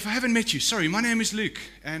If I haven't met you, sorry, my name is Luke,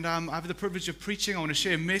 and I have the privilege of preaching. I want to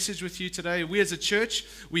share a message with you today. We as a church,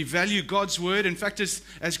 we value God's word. In fact, as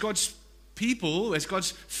God's people, as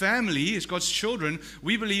God's family, as God's children,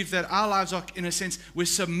 we believe that our lives are, in a sense, we're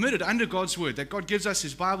submitted under God's word, that God gives us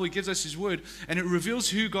His Bible, He gives us His word, and it reveals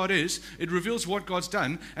who God is, it reveals what God's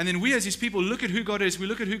done, and then we as His people look at who God is, we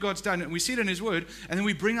look at who God's done, and we see it in His word, and then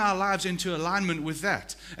we bring our lives into alignment with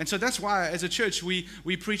that. And so that's why, as a church, we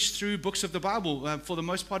preach through books of the Bible for the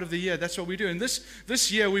most part of the year. That's what we do. And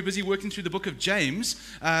this year, we're busy working through the book of James,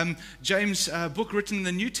 James' book written in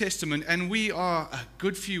the New Testament, and we are a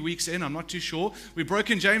good few weeks in. I'm not too sure. We've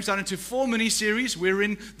broken James down into 4 mini-series. We're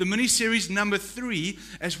in the mini-series number 3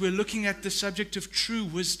 as we're looking at the subject of true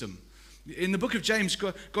wisdom. In the book of James,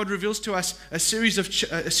 God reveals to us a series of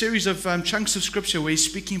chunks of scripture where He's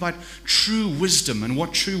speaking about true wisdom and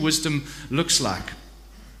what true wisdom looks like.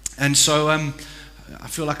 And so I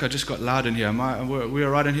feel like I just got loud in here. We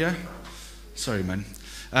all right in here? Sorry, man.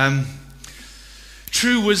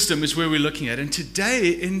 True wisdom is where we're looking at. And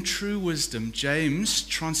today, in true wisdom, James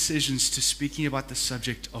transitions to speaking about the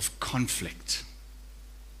subject of conflict.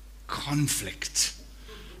 Conflict.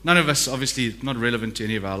 None of us, obviously, not relevant to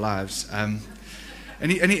any of our lives. And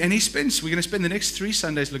we're going to spend the next 3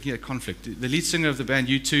 Sundays looking at conflict. The lead singer of the band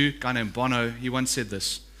U2, a guy named Bono, he once said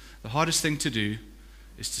this: the hardest thing to do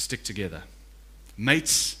is to stick together.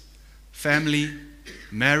 Mates, family,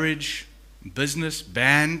 marriage, business,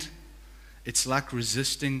 band, it's like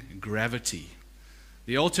resisting gravity.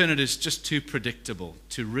 The alternative is just too predictable.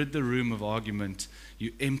 To rid the room of argument,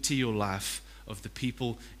 you empty your life of the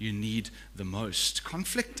people you need the most.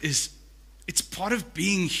 Conflict it's part of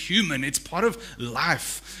being human. It's part of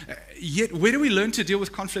life. Yet, where do we learn to deal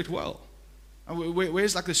with conflict well?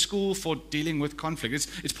 Where's like the school for dealing with conflict?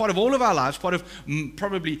 It's part of all of our lives, part of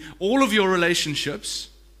probably all of your relationships.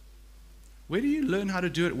 Where do you learn how to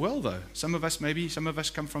do it well, though? Some of us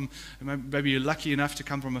come from, maybe you're lucky enough to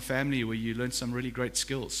come from a family where you learn some really great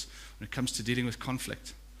skills when it comes to dealing with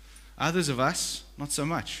conflict. Others of us, not so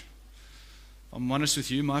much. If I'm honest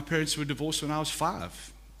with you, my parents were divorced when I was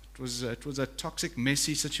 5. It was a toxic,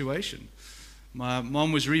 messy situation. My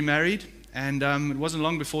mom was remarried, and it wasn't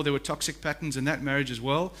long before there were toxic patterns in that marriage as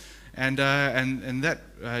well. And that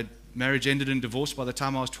marriage ended in divorce by the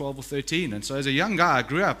time I was 12 or 13. And so as a young guy, I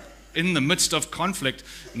grew up in the midst of conflict,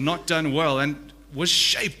 not done well, and was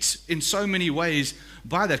shaped in so many ways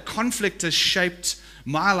by that. Conflict has shaped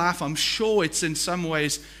my life. I'm sure it's in some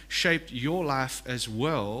ways shaped your life as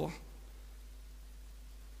well.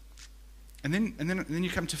 And then you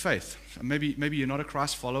come to faith. Maybe you're not a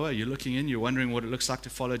Christ follower. You're looking in. You're wondering what it looks like to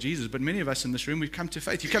follow Jesus. But many of us in this room, we've come to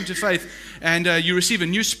faith. You come to faith, and you receive a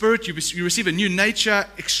new spirit. You receive a new nature.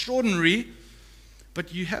 Extraordinary.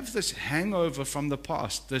 But you have this hangover from the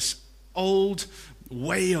past, this old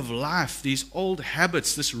way of life, these old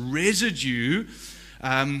habits, this residue.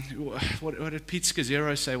 What did Pete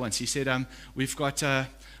Scazzero say once? He said, we've got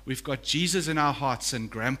Jesus in our hearts and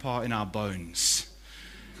Grandpa in our bones.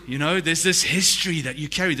 You know, there's this history that you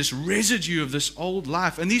carry, this residue of this old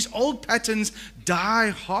life. And these old patterns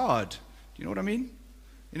die hard. Do you know what I mean?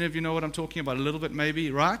 Any of you know what I'm talking about a little bit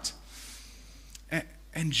maybe, right?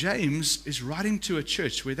 And James is writing to a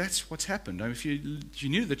church where that's what's happened. I mean, if you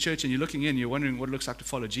knew the church and you're looking in, you're wondering what it looks like to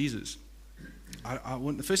follow Jesus.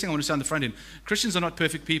 The first thing I want to say on the front end, Christians are not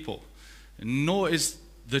perfect people. Nor is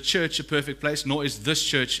the church a perfect place, nor is this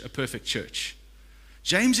church a perfect church.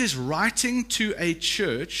 James is writing to a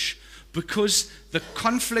church because the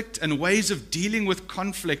conflict and ways of dealing with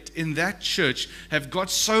conflict in that church have got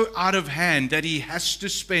so out of hand that he has to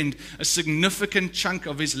spend a significant chunk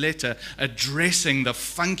of his letter addressing the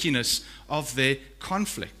funkiness of their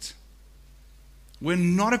conflict. We're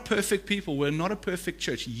not a perfect people. We're not a perfect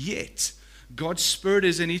church. Yet, God's Spirit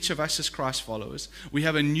is in each of us as Christ followers. We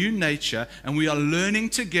have a new nature, and we are learning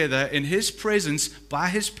together in His presence, by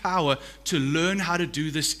His power, to learn how to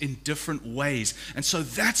do this in different ways. And so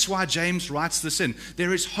that's why James writes this in.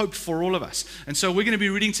 There is hope for all of us. And so we're going to be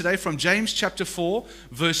reading today from James chapter 4,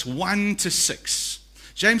 verse 1 to 6.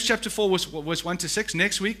 James chapter 4 was 1 to 6.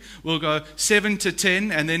 Next week, we'll go 7 to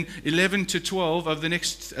 10, and then 11 to 12 of the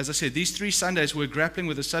next, as I said, these 3 Sundays, we're grappling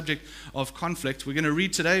with the subject of conflict. We're going to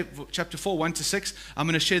read today, chapter 4, 1 to 6. I'm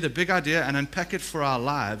going to share the big idea and unpack it for our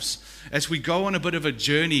lives as we go on a bit of a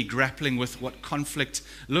journey grappling with what conflict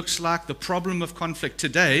looks like, the problem of conflict.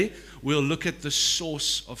 Today, we'll look at the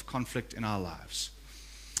source of conflict in our lives.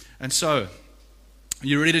 And so, are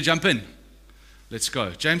you ready to jump in? Let's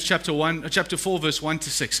go. James chapter 4, verse 1 to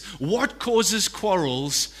 6. What causes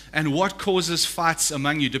quarrels and what causes fights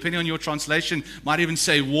among you? Depending on your translation, might even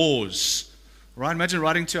say wars. right? Imagine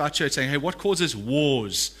writing to our church saying, hey, what causes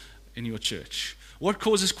wars in your church? What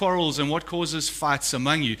causes quarrels and what causes fights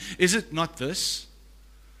among you? Is it not this,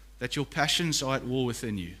 that your passions are at war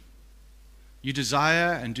within you? You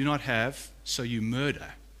desire and do not have, so you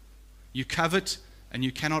murder. You covet and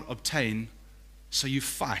you cannot obtain, so you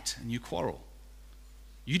fight and you quarrel.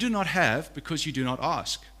 You do not have because you do not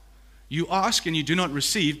ask. You ask and you do not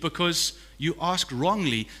receive because you ask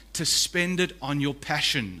wrongly to spend it on your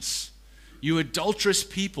passions. You adulterous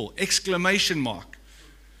people! Exclamation mark.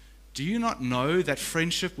 Do you not know that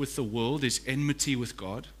friendship with the world is enmity with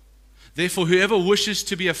God? Therefore, whoever wishes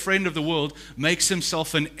to be a friend of the world makes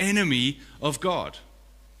himself an enemy of God.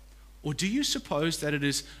 Or do you suppose that it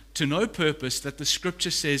is to no purpose that the Scripture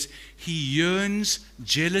says he yearns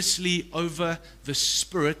jealously over the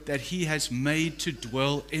Spirit that he has made to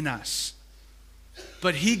dwell in us?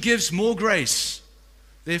 But he gives more grace.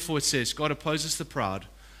 Therefore it says, God opposes the proud,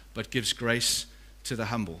 but gives grace to the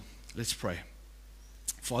humble. Let's pray.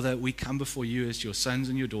 Father, we come before you as your sons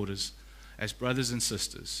and your daughters, as brothers and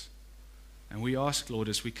sisters. And we ask, Lord,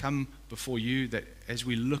 as we come before you, that as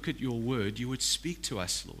we look at your word, you would speak to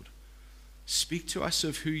us, Lord. Speak to us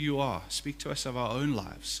of who you are. Speak to us of our own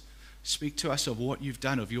lives. Speak to us of what you've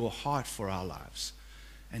done, of your heart for our lives.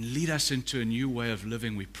 And lead us into a new way of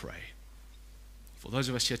living, we pray. For those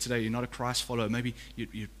of us here today, you're not a Christ follower, maybe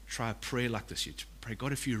you try a prayer like this. You pray,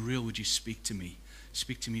 God, if you're real, would you speak to me?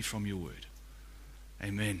 Speak to me from your word.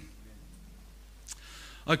 Amen.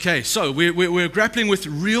 Okay, so we're grappling with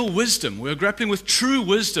real wisdom. We're grappling with true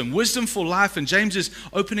wisdom, wisdom for life. And James is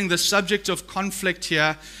opening the subject of conflict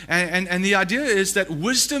here. And the idea is that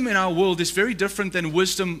wisdom in our world is very different than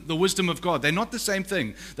the wisdom of God. They're not the same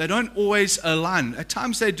thing. They don't always align. At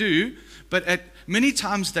times they do, but at many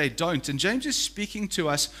times they don't. And James is speaking to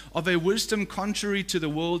us of a wisdom contrary to the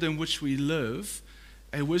world in which we live,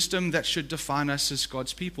 a wisdom that should define us as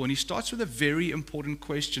God's people. And he starts with a very important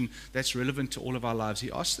question that's relevant to all of our lives.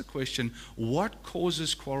 He asks the question, what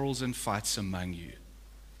causes quarrels and fights among you?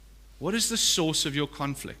 What is the source of your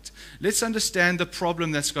conflict? Let's understand the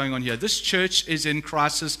problem that's going on here. This church is in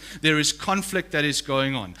crisis. There is conflict that is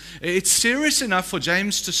going on. It's serious enough for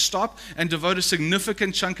James to stop and devote a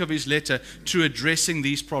significant chunk of his letter to addressing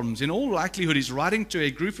these problems. In all likelihood, he's writing to a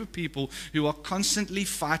group of people who are constantly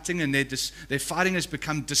fighting, and their fighting has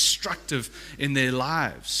become destructive in their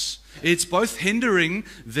lives. It's both hindering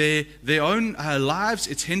their own lives,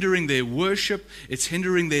 it's hindering their worship, it's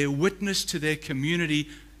hindering their witness to their community.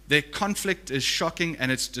 Their conflict is shocking,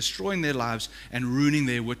 and it's destroying their lives and ruining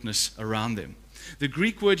their witness around them. The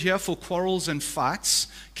Greek word here for quarrels and fights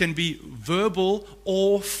can be verbal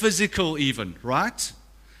or physical even, right?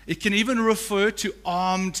 It can even refer to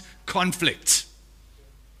armed conflict,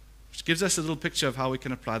 which gives us a little picture of how we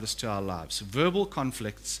can apply this to our lives. Verbal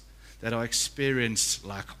conflicts that are experienced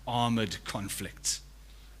like armored conflict.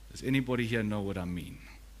 Does anybody here know what I mean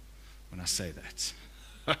when I say that?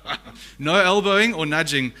 No elbowing or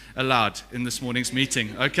nudging allowed in this morning's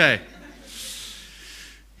meeting. Okay.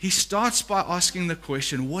 He starts by asking the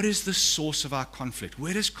question, what is the source of our conflict?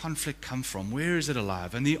 Where does conflict come from? Where is it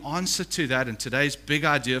alive? And the answer to that, and today's big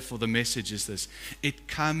idea for the message is this: it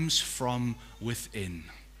comes from within.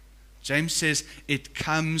 James says it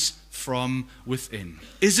comes from within.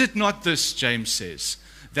 Is it not this, James says,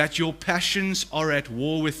 that your passions are at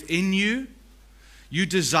war within you? You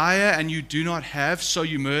desire and you do not have, so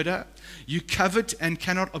you murder. You covet and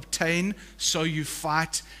cannot obtain, so you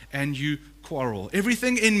fight and you quarrel.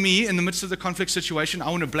 Everything in me, in the midst of the conflict situation, I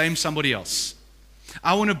want to blame somebody else.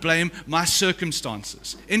 I want to blame my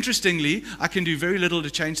circumstances. Interestingly, I can do very little to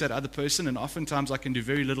change that other person, and oftentimes I can do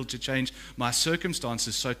very little to change my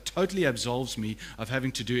circumstances, so it totally absolves me of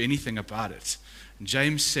having to do anything about it. And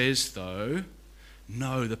James says, though,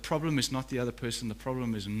 no, the problem is not the other person. The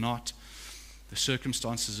problem is not the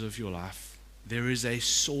circumstances of your life. There is a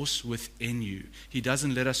source within you. He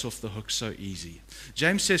doesn't let us off the hook so easy.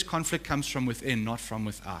 James says conflict comes from within, not from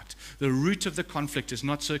without. The root of the conflict is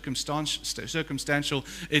not circumstantial,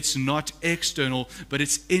 it's not external, but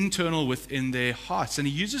it's internal within their hearts. And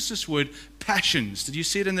he uses this word passions. Did you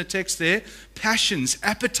see it in the text there? Passions,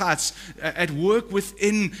 appetites at work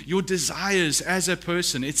within your desires as a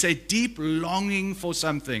person. It's a deep longing for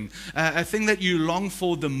something, a thing that you long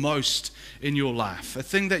for the most in your life, a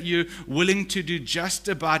thing that you're willing to do just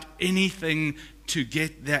about anything to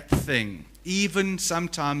get that thing. Even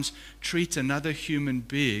sometimes treat another human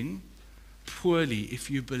being poorly if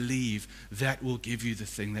you believe that will give you the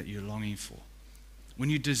thing that you're longing for. When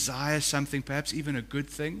you desire something, perhaps even a good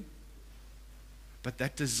thing, but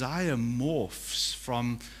that desire morphs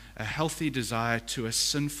from a healthy desire to a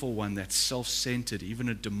sinful one that's self-centered, even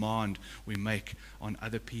a demand we make on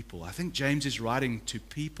other people. I think James is writing to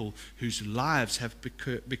people whose lives have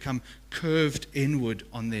become curved inward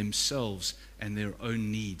on themselves and their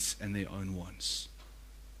own needs and their own wants.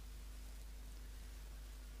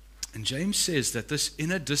 And James says that this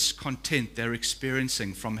inner discontent they're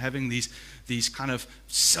experiencing from having these kind of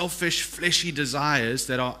selfish, fleshy desires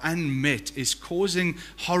that are unmet is causing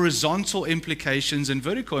horizontal implications and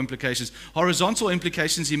vertical implications. Horizontal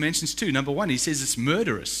implications he mentions too. Number one, he says it's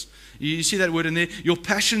murderous. You see that word in there? Your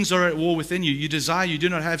passions are at war within you. You desire, you do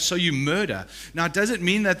not have, so you murder. Now, does it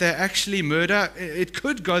mean that they actually murder? It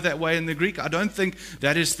could go that way in the Greek. I don't think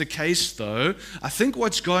that is the case, though. I think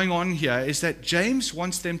what's going on here is that James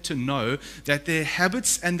wants them to know that their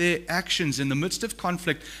habits and their actions in the midst of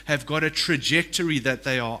conflict have got a trajectory that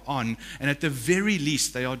they are on, and at the very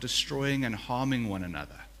least, they are destroying and harming one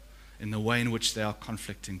another in the way in which they are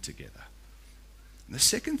conflicting together. And the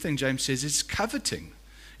second thing James says is coveting.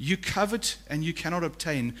 You covet and you cannot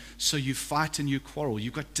obtain, so you fight and you quarrel.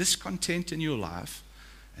 You've got discontent in your life,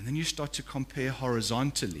 and then you start to compare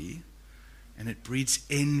horizontally, and it breeds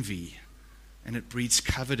envy, and it breeds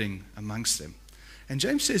coveting amongst them. And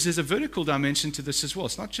James says there's a vertical dimension to this as well.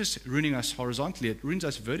 It's not just ruining us horizontally, it ruins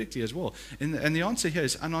us vertically as well. And the answer here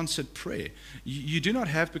is unanswered prayer. You do not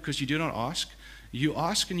have because you do not ask. You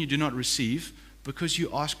ask and you do not receive because you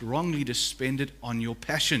ask wrongly to spend it on your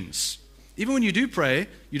passions. Even when you do pray,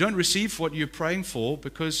 you don't receive what you're praying for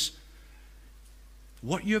because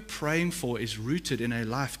what you're praying for is rooted in a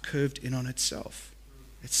life curved in on itself.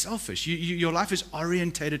 It's selfish. Your life is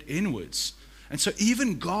orientated inwards. And so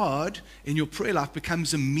even God in your prayer life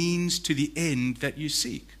becomes a means to the end that you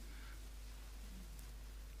seek.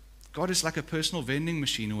 God is like a personal vending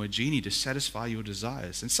machine or a genie to satisfy your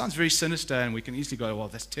desires. And it sounds very sinister, and we can easily go, well,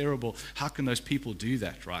 that's terrible. How can those people do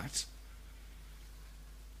that, right?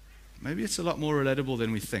 Maybe it's a lot more relatable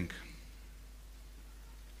than we think.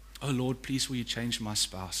 Oh Lord, please will you change my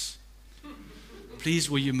spouse? Please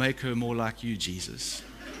will you make her more like you, Jesus?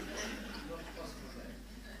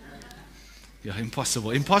 Yeah, impossible.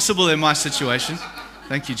 Impossible in my situation.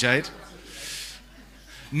 Thank you, Jade.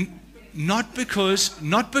 Not because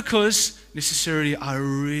necessarily I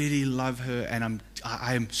really love her and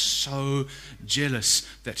I am so jealous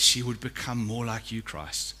that she would become more like you,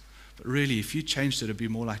 Christ. But really, if you changed her to be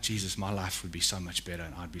more like Jesus, my life would be so much better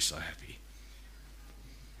and I'd be so happy.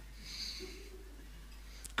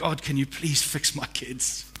 God, can you please fix my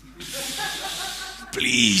kids?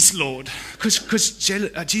 Please, Lord. Because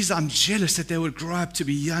Jesus, I'm jealous that they would grow up to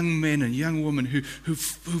be young men and young women who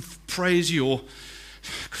praise you, or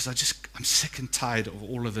because I'm sick and tired of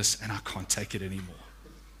all of this and I can't take it anymore.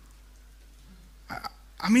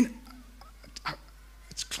 I mean,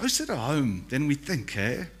 it's closer to home than we think,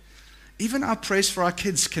 eh? Even our prayers for our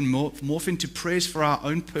kids can morph into prayers for our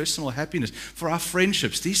own personal happiness, for our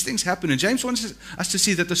friendships. These things happen. And James wants us to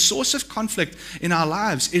see that the source of conflict in our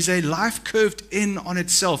lives is a life curved in on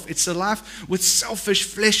itself. It's a life with selfish,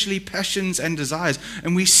 fleshly passions and desires.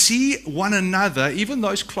 And we see one another, even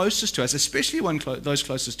those closest to us, especially those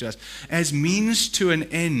closest to us, as means to an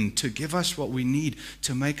end, to give us what we need,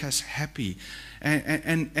 to make us happy.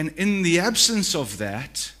 And in the absence of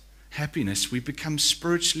that happiness, we become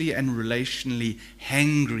spiritually and relationally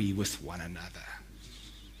hangry with one another.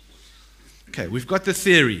 Okay, we've got the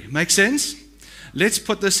theory. Make sense? Let's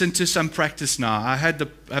put this into some practice now. I have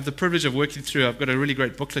the privilege of working through, I've got a really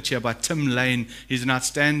great booklet here by Tim Lane. He's an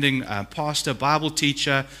outstanding pastor, Bible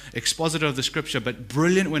teacher, expositor of the scripture, but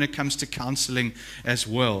brilliant when it comes to counseling as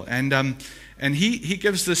well. And he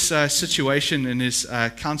gives this situation in his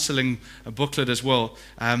counseling booklet as well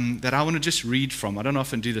that I want to just read from. I don't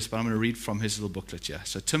often do this, but I'm going to read from his little booklet here.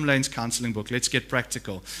 So Tim Lane's counseling book. Let's get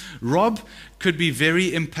practical. Rob could be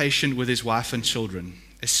very impatient with his wife and children,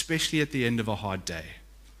 especially at the end of a hard day.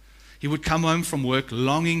 He would come home from work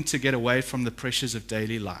longing to get away from the pressures of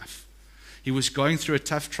daily life. He was going through a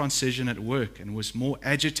tough transition at work and was more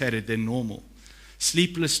agitated than normal.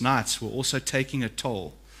 Sleepless nights were also taking a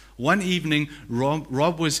toll. One evening,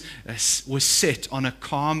 Rob was set on a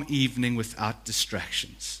calm evening without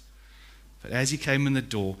distractions. But as he came in the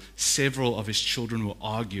door, several of his children were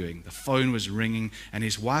arguing. The phone was ringing, and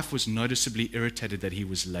his wife was noticeably irritated that he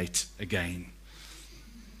was late again.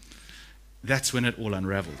 That's when it all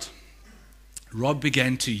unraveled. Rob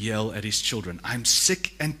began to yell at his children. I'm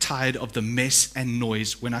sick and tired of the mess and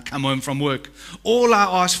noise when I come home from work. All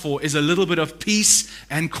I ask for is a little bit of peace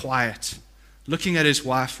and quiet. Looking at his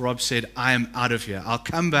wife, Rob said, I am out of here. I'll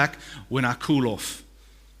come back when I cool off.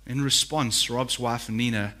 In response, Rob's wife,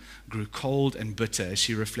 Nina, grew cold and bitter as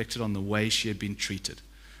she reflected on the way she had been treated.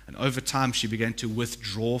 And over time, she began to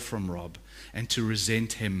withdraw from Rob and to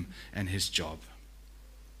resent him and his job.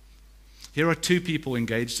 Here are two people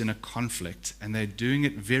engaged in a conflict, and they're doing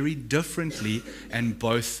it very differently and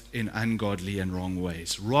both in ungodly and wrong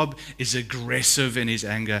ways. Rob is aggressive in his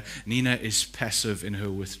anger. Nina is passive in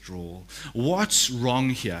her withdrawal. What's wrong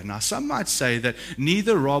here? Now, some might say that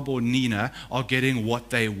neither Rob or Nina are getting what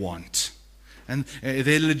they want, and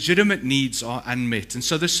their legitimate needs are unmet. And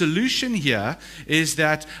so the solution here is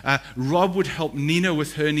that Rob would help Nina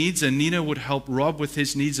with her needs, and Nina would help Rob with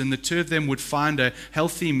his needs, and the two of them would find a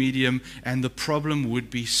healthy medium, and the problem would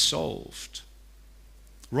be solved.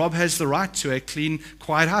 Rob has the right to a clean,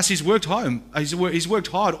 quiet house. He's worked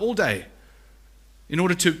hard all day in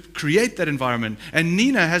order to create that environment. And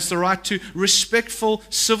Nina has the right to respectful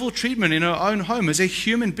civil treatment in her own home as a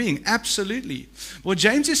human being. Absolutely. What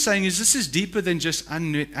James is saying is this is deeper than just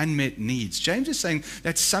unmet needs. James is saying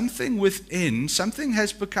that something within, something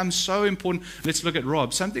has become so important. Let's look at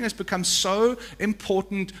Rob. Something has become so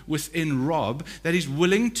important within Rob that he's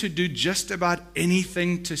willing to do just about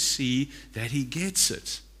anything to see that he gets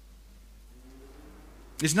it.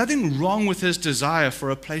 There's nothing wrong with his desire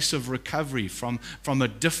for a place of recovery from a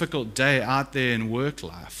difficult day out there in work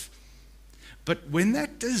life. But when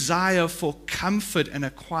that desire for comfort and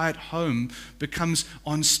a quiet home becomes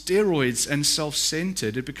on steroids and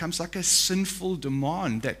self-centered, it becomes like a sinful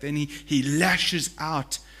demand that then he lashes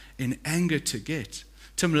out in anger to get.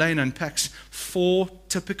 Tim Lane unpacks 4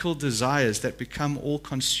 typical desires that become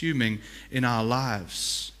all-consuming in our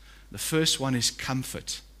lives. The first one is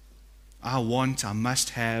comfort. I want, I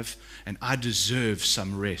must have, and I deserve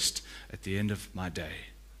some rest at the end of my day.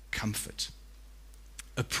 Comfort.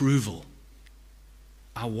 Approval.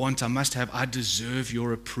 I want, I must have, I deserve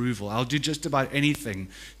your approval. I'll do just about anything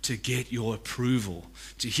to get your approval.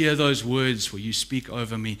 To hear those words where you speak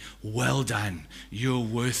over me, well done, you're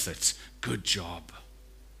worth it, good job.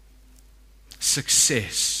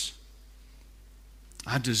 Success.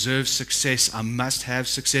 I deserve success. I must have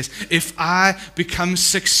success. If I become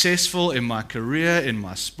successful in my career, in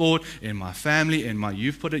my sport, in my family,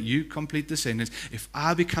 you complete the sentence. If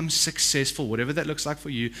I become successful, whatever that looks like for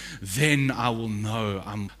you, then I will know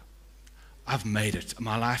I've made it.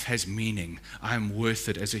 My life has meaning. I'm worth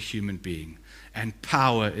it as a human being. And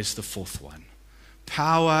power is the 4th one.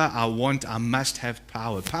 Power, I must have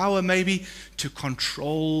power. Power maybe to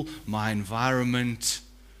control my environment,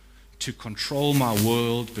 to control my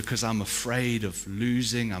world because I'm afraid of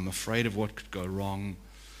losing. I'm afraid of what could go wrong.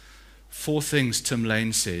 4 things Tim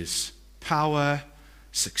Lane says: power,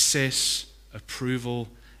 success, approval,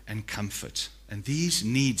 and comfort. And these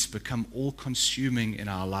needs become all-consuming in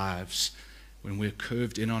our lives when we're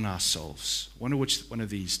curved in on ourselves. I wonder which one of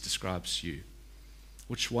these describes you.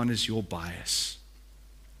 Which one is your bias?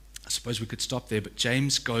 I suppose we could stop there, but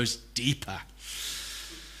James goes deeper.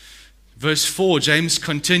 Verse 4, James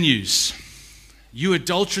continues, "You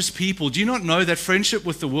adulterous people, do you not know that friendship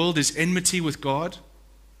with the world is enmity with God?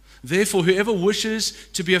 Therefore, whoever wishes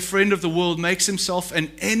to be a friend of the world makes himself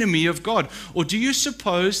an enemy of God. Or do you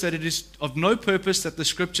suppose that it is of no purpose that the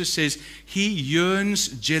scripture says he yearns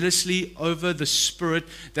jealously over the Spirit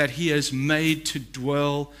that he has made to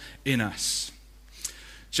dwell in us?"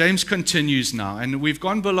 James continues now, and we've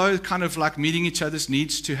gone below kind of like meeting each other's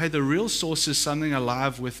needs to, hey, the real source is something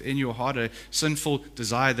alive within your heart, a sinful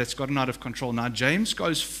desire that's gotten out of control. Now, James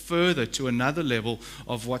goes further to another level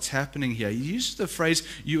of what's happening here. He uses the phrase,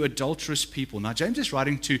 "you adulterous people." Now, James is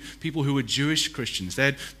writing to people who were Jewish Christians. They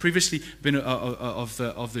had previously been of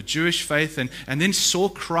the Jewish faith and then saw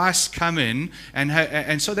Christ come in,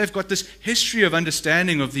 and so they've got this history of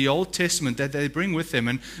understanding of the Old Testament that they bring with them,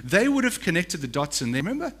 and they would have connected the dots in there.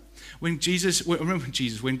 Remember when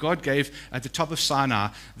God gave at the top of Sinai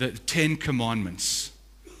the 10 commandments.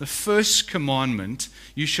 The first commandment,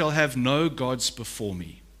 "You shall have no gods before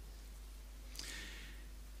me."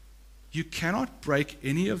 You cannot break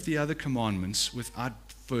any of the other commandments without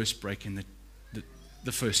first breaking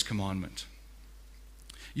the first commandment.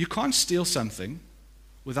 You can't steal something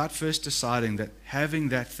without first deciding that having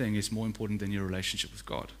that thing is more important than your relationship with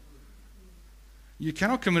God. You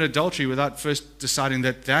cannot commit adultery without first deciding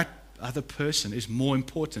that that other person is more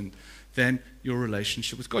important than your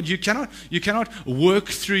relationship with God. You cannot work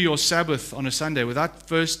through your Sabbath on a Sunday without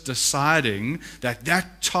first deciding that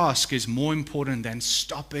that task is more important than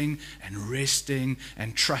stopping and resting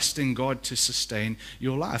and trusting God to sustain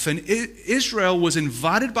your life. And Israel was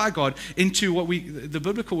invited by God into what the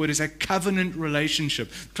biblical word is a covenant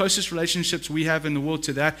relationship. The closest relationships we have in the world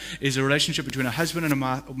to that is a relationship between a husband and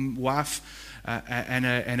a wife and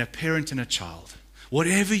a parent and a child.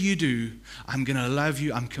 Whatever you do, I'm going to love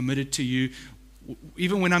you, I'm committed to you.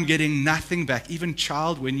 Even when I'm getting nothing back, even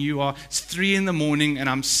child, when it's 3 a.m. and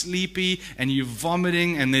I'm sleepy and you're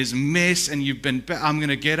vomiting and there's mess and I'm going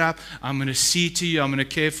to get up, I'm going to see to you, I'm going to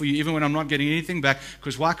care for you, even when I'm not getting anything back.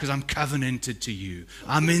 Because why? Because I'm covenanted to you.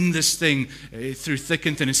 I'm in this thing through thick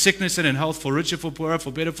and thin, in sickness and in health, for richer, for poorer,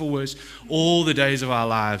 for better, for worse, all the days of our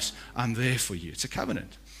lives. I'm there for you. It's a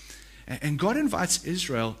covenant. And God invites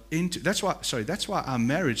Israel into, that's why our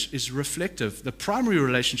marriage is reflective. The primary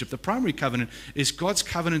relationship, the primary covenant is God's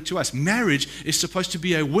covenant to us. Marriage is supposed to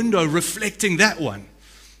be a window reflecting that one.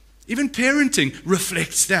 Even parenting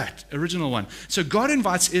reflects that original one. So God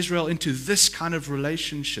invites Israel into this kind of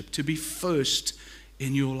relationship to be first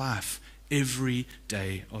in your life, every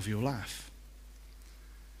day of your life.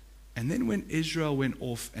 And then when Israel went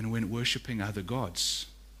off and went worshiping other gods,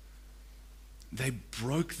 they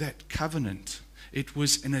broke that covenant. It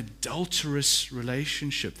was an adulterous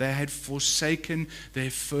relationship. They had forsaken their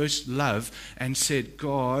first love and said,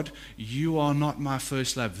 God, you are not my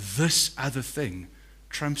first love. This other thing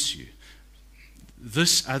trumps you.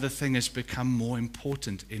 This other thing has become more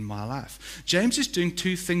important in my life. James is doing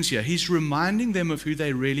 2 things here. He's reminding them of who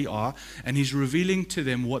they really are, and he's revealing to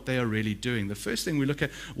them what they are really doing. The first thing, we look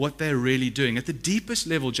at what they're really doing. At the deepest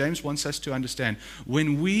level, James wants us to understand,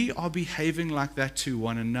 when we are behaving like that to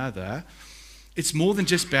one another, it's more than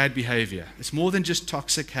just bad behavior. It's more than just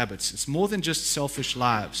toxic habits. It's more than just selfish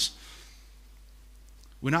lives.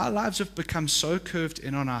 When our lives have become so curved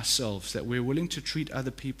in on ourselves that we're willing to treat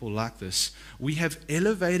other people like this, we have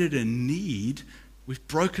elevated a need. We've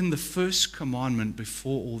broken the first commandment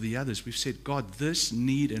before all the others. We've said, God, this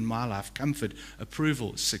need in my life, comfort,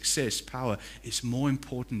 approval, success, power, is more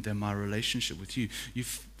important than my relationship with you.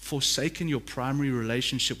 You've forsaken your primary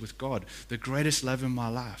relationship with God, the greatest love in my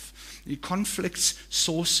life. The conflict's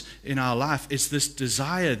source in our life is this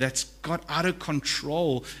desire that's got out of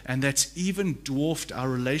control and that's even dwarfed our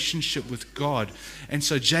relationship with God. And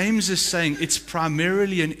so James is saying it's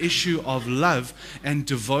primarily an issue of love and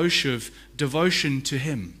devotion to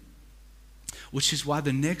Him. Which is why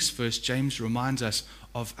the next verse, James reminds us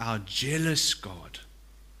of our jealous God.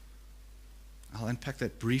 I'll unpack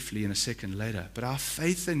that briefly in a second later. But our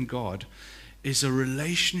faith in God is a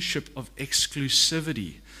relationship of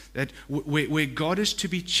exclusivity, that where God is to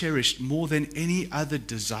be cherished more than any other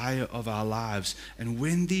desire of our lives. And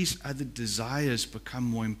when these other desires become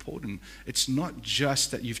more important, it's not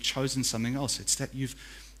just that you've chosen something else, it's that you've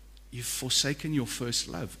forsaken your first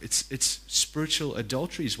love. It's spiritual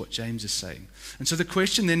adultery is what James is saying. And so the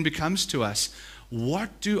question then becomes to us,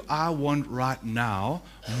 what do I want right now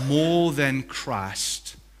more than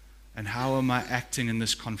Christ? And how am I acting in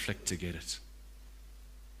this conflict to get it?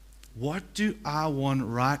 What do I want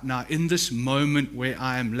right now in this moment where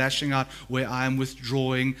I am lashing out, where I am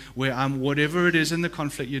withdrawing, where I'm whatever it is in the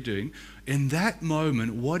conflict you're doing? In that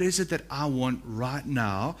moment, what is it that I want right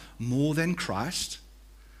now more than Christ?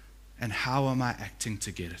 And how am I acting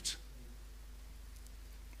to get it?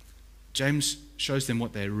 James shows them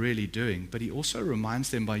what they're really doing, but he also reminds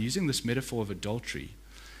them by using this metaphor of adultery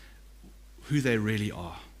who they really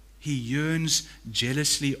are. He yearns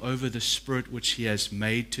jealously over the Spirit which He has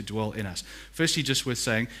made to dwell in us. Firstly, just worth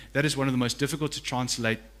saying, that is one of the most difficult to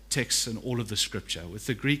translate texts in all of the Scripture. With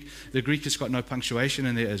the Greek has got no punctuation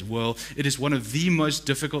in there as well. It is one of the most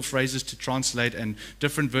difficult phrases to translate, and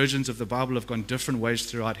different versions of the Bible have gone different ways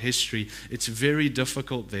throughout history. It's very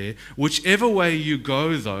difficult there. Whichever way you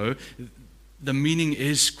go, though, the meaning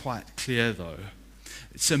is quite clear, though.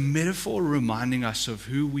 It's a metaphor reminding us of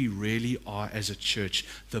who we really are as a church,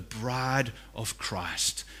 the bride of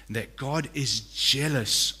Christ, and that God is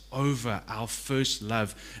jealous over our first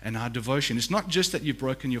love and our devotion. It's not just that you've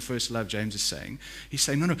broken your first love, James is saying. He's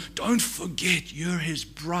saying, no, don't forget you're His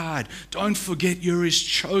bride. Don't forget you're His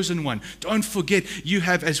chosen one. Don't forget you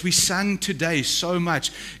have, as we sang today so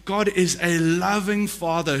much, God is a loving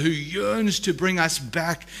Father who yearns to bring us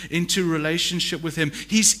back into relationship with Him.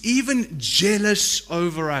 He's even jealous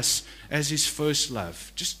over us as His first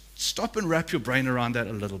love. Just stop and wrap your brain around that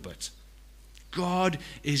a little bit. God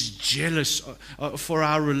is jealous for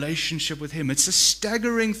our relationship with Him. It's a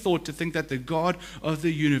staggering thought to think that the God of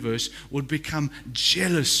the universe would become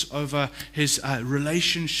jealous over His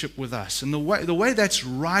relationship with us. And the way that's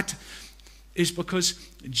right is because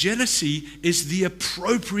jealousy is the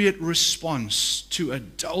appropriate response to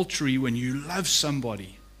adultery when you love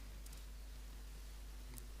somebody.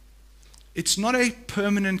 It's not a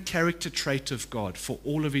permanent character trait of God for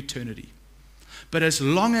all of eternity. But as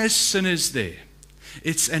long as sin is there,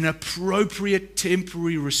 It's an appropriate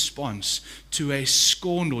temporary response to a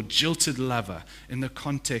scorned or jilted lover in the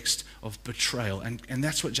context of betrayal. And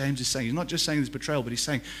that's what James is saying. He's not just saying there's betrayal, but he's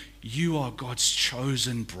saying you are God's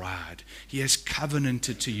chosen bride. He has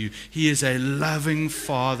covenanted to you. He is a loving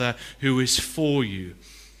Father who is for you.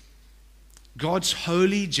 God's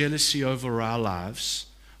holy jealousy over our lives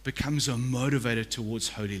becomes a motivator towards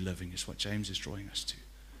holy living, is what James is drawing us to.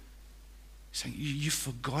 He's saying, you've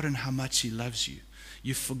forgotten how much He loves you.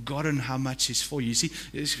 You've forgotten how much He's for you. You see,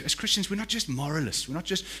 as Christians, we're not just moralists. We're not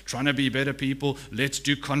just trying to be better people. Let's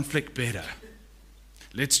do conflict better.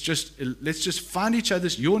 Let's just find each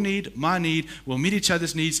other's, your need, my need, we'll meet each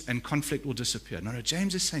other's needs, and conflict will disappear. No,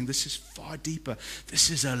 James is saying this is far deeper. This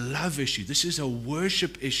is a love issue. This is a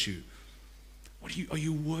worship issue. Are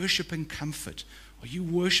you worshiping comfort? Are you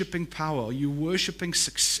worshiping power? Are you worshiping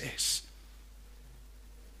success?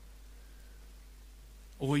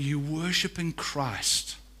 Or are you worshiping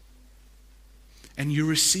Christ? And you're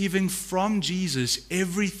receiving from Jesus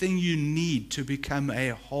everything you need to become a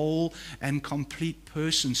whole and complete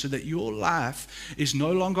person, so that your life is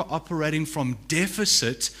no longer operating from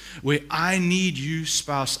deficit, where I need you,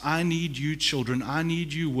 spouse, I need you, children, I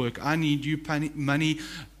need you, work, I need you, money,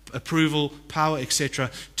 approval, power,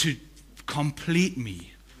 etc., to complete me.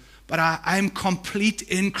 But I am complete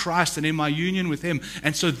in Christ and in my union with Him.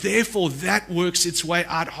 And so therefore that works its way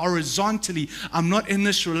out horizontally. I'm not in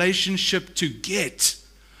this relationship to get.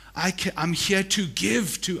 I'm here to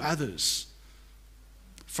give to others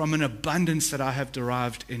from an abundance that I have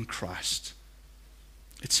derived in Christ.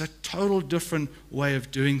 It's a total different way of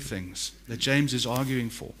doing things that James is arguing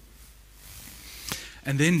for.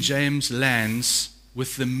 And then James lands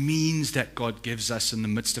with the means that God gives us in the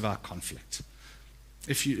midst of our conflict.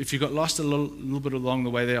 If you got lost a little bit along the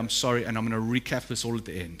way there, I'm sorry, and I'm going to recap this all at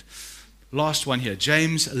the end. Last one here.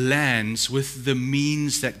 James lands with the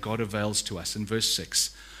means that God avails to us in verse 6.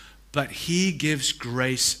 But He gives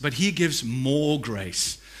grace, but He gives more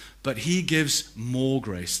grace. But He gives more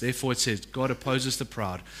grace. Therefore it says, God opposes the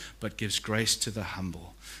proud, but gives grace to the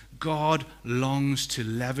humble. God longs to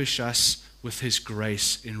lavish us with His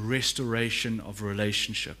grace in restoration of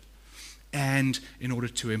relationship, and in order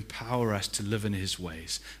to empower us to live in His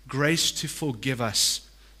ways. Grace to forgive us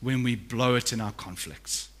when we blow it in our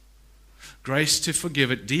conflicts. Grace to forgive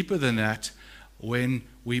it, deeper than that, when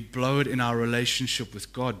we blow it in our relationship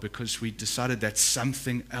with God because we decided that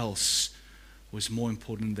something else was more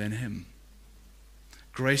important than Him.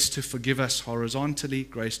 Grace to forgive us horizontally,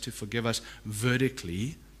 grace to forgive us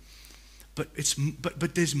vertically.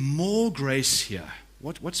 But there's more grace here.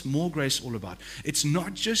 What's more grace all about? It's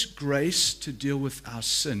not just grace to deal with our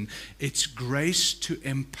sin. It's grace to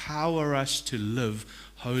empower us to live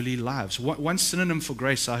holy lives. One synonym for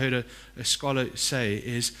grace, I heard a scholar say,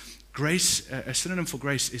 is grace. A synonym for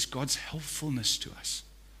grace is God's helpfulness to us.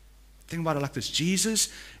 Think about it like this.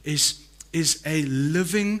 Jesus is a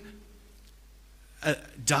living, a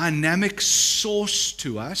dynamic source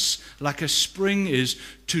to us, like a spring is,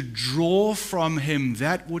 to draw from Him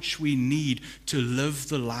that which we need to live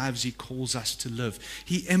the lives He calls us to live.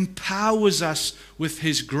 He empowers us with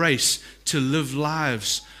His grace to live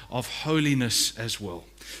lives of holiness as well.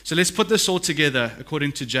 So let's put this all together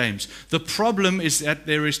according to James. The problem is that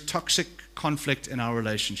there is toxic conflict in our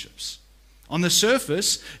relationships. On the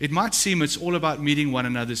surface, it might seem it's all about meeting one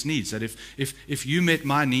another's needs. That if you met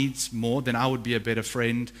my needs more, then I would be a better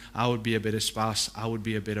friend, I would be a better spouse, I would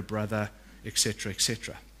be a better brother, etc.,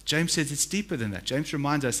 etc. James says it's deeper than that. James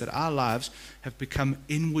reminds us that our lives have become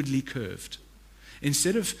inwardly curved.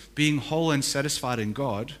 Instead of being whole and satisfied in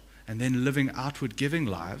God and then living outward giving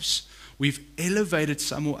lives, we've elevated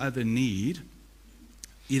some or other need,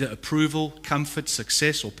 either approval, comfort,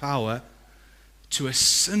 success, or power, to a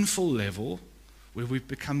sinful level where we've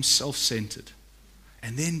become self-centered.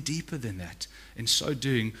 And then deeper than that, in so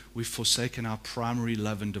doing, we've forsaken our primary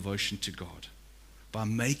love and devotion to God by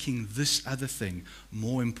making this other thing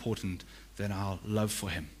more important than our love for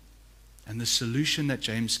Him. And the solution that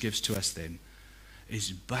James gives to us then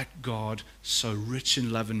is, but God, so rich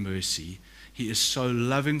in love and mercy, He is so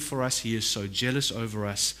loving for us, He is so jealous over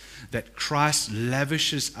us, that Christ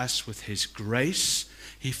lavishes us with His grace.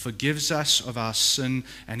 He forgives us of our sin,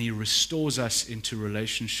 and He restores us into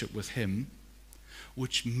relationship with Him,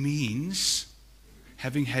 which means,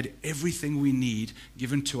 having had everything we need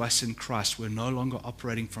given to us in Christ, we're no longer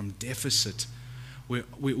operating from deficit.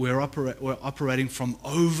 We're operating from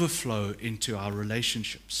overflow into our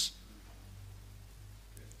relationships.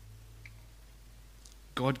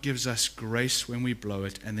 God gives us grace when we blow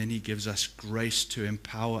it, and then He gives us grace to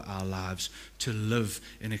empower our lives to live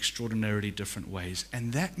in extraordinarily different ways.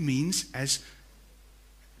 And that means, as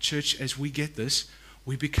church, as we get this,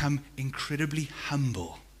 we become incredibly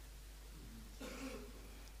humble.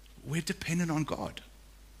 We're dependent on God.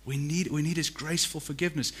 We need His grace for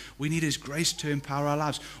forgiveness. We need His grace to empower our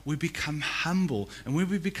lives. We become humble. And when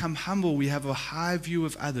we become humble, we have a high view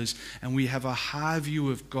of others and we have a high view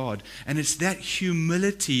of God. And it's that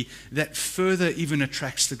humility that further even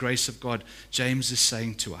attracts the grace of God, James is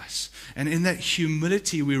saying to us. And in that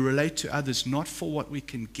humility, we relate to others not for what we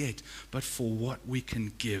can get, but for what we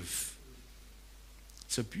can give.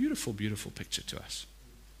 It's a beautiful, beautiful picture to us.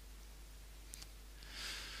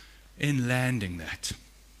 In landing that,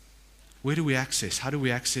 where do we access? How do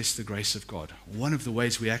we access the grace of God? One of the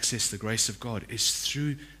ways we access the grace of God is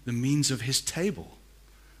through the means of His table,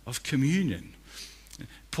 of communion.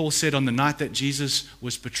 Paul said on the night that Jesus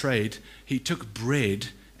was betrayed, He took bread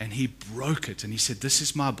and He broke it. And He said, this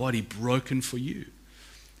is my body broken for you.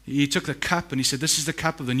 He took the cup and He said, this is the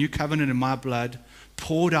cup of the new covenant in my blood,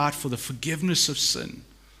 poured out for the forgiveness of sin.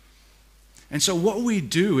 And so what we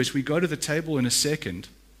do as we go to the table in a second,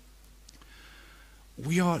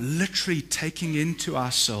 we are literally taking into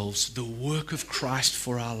ourselves the work of Christ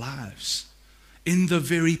for our lives. In the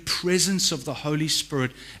very presence of the Holy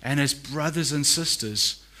Spirit, and as brothers and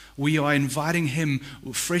sisters, we are inviting Him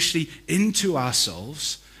freshly into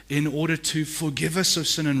ourselves in order to forgive us of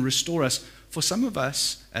sin and restore us. For some of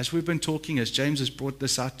us, as we've been talking, as James has brought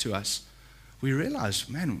this out to us, we realize,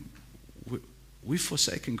 man, we've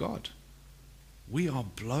forsaken God. We are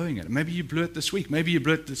blowing it. Maybe you blew it this week. Maybe you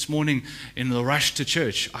blew it this morning in the rush to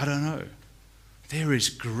church. I don't know. There is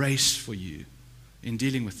grace for you in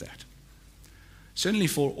dealing with that. Certainly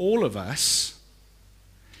for all of us,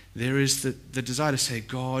 there is the desire to say,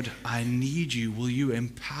 God, I need you. Will you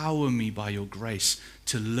empower me by your grace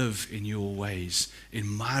to live in your ways, in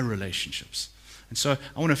my relationships? And so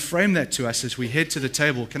I want to frame that to us as we head to the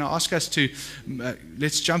table. Can I ask us to,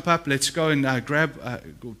 let's jump up, let's go and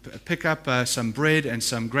pick up some bread and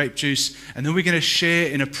some grape juice, and then we're going to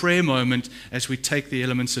share in a prayer moment as we take the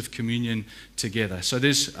elements of communion together. So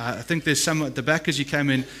I think there's some at the back as you came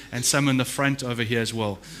in, and some in the front over here as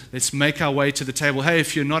well. Let's make our way to the table. Hey,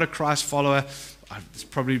 if you're not a Christ follower, it's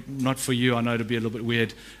probably not for you. I know it'll be a little bit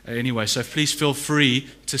weird anyway. So please feel free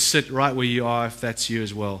to sit right where you are if that's you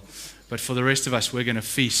as well. But for the rest of us, we're going to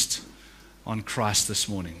feast on Christ this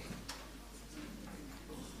morning.